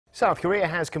South Korea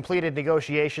has completed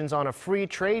negotiations on a free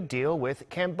trade deal with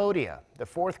Cambodia, the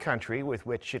fourth country with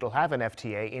which it'll have an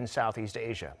FTA in Southeast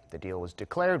Asia. The deal was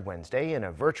declared Wednesday in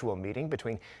a virtual meeting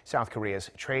between South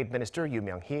Korea's Trade Minister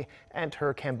Myung-hee and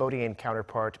her Cambodian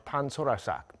counterpart Pan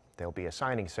Sorasak. There'll be a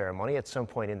signing ceremony at some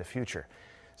point in the future.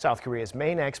 South Korea's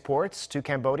main exports to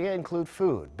Cambodia include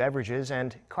food, beverages,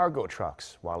 and cargo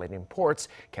trucks, while it imports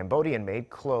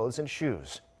Cambodian-made clothes and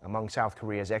shoes. Among South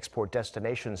Korea's export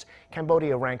destinations,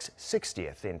 Cambodia ranks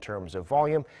 60th in terms of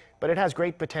volume, but it has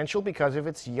great potential because of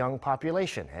its young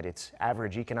population and its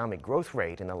average economic growth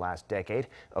rate in the last decade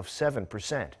of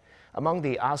 7%. Among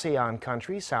the ASEAN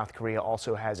countries, South Korea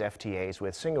also has FTAs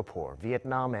with Singapore,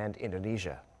 Vietnam, and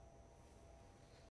Indonesia.